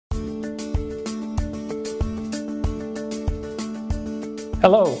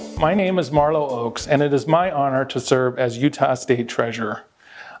Hello, my name is Marlo Oakes, and it is my honor to serve as Utah State Treasurer.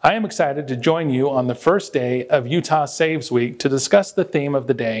 I am excited to join you on the first day of Utah Saves Week to discuss the theme of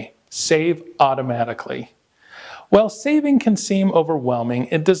the day, Save Automatically. While saving can seem overwhelming,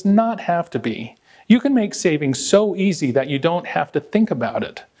 it does not have to be. You can make saving so easy that you don't have to think about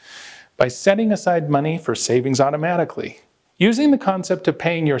it by setting aside money for savings automatically. Using the concept of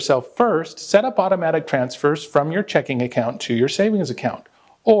paying yourself first, set up automatic transfers from your checking account to your savings account,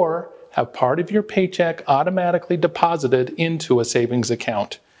 or have part of your paycheck automatically deposited into a savings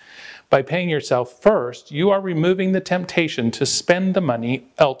account. By paying yourself first, you are removing the temptation to spend the money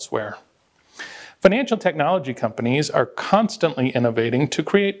elsewhere. Financial technology companies are constantly innovating to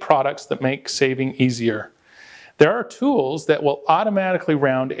create products that make saving easier. There are tools that will automatically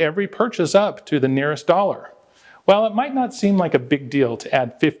round every purchase up to the nearest dollar. While it might not seem like a big deal to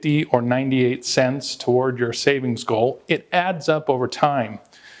add 50 or 98 cents toward your savings goal, it adds up over time.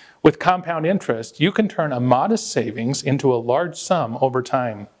 With compound interest, you can turn a modest savings into a large sum over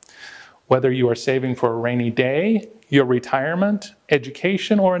time. Whether you are saving for a rainy day, your retirement,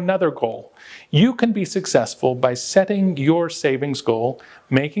 education, or another goal, you can be successful by setting your savings goal,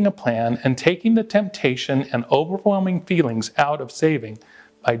 making a plan, and taking the temptation and overwhelming feelings out of saving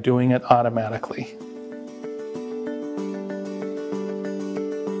by doing it automatically.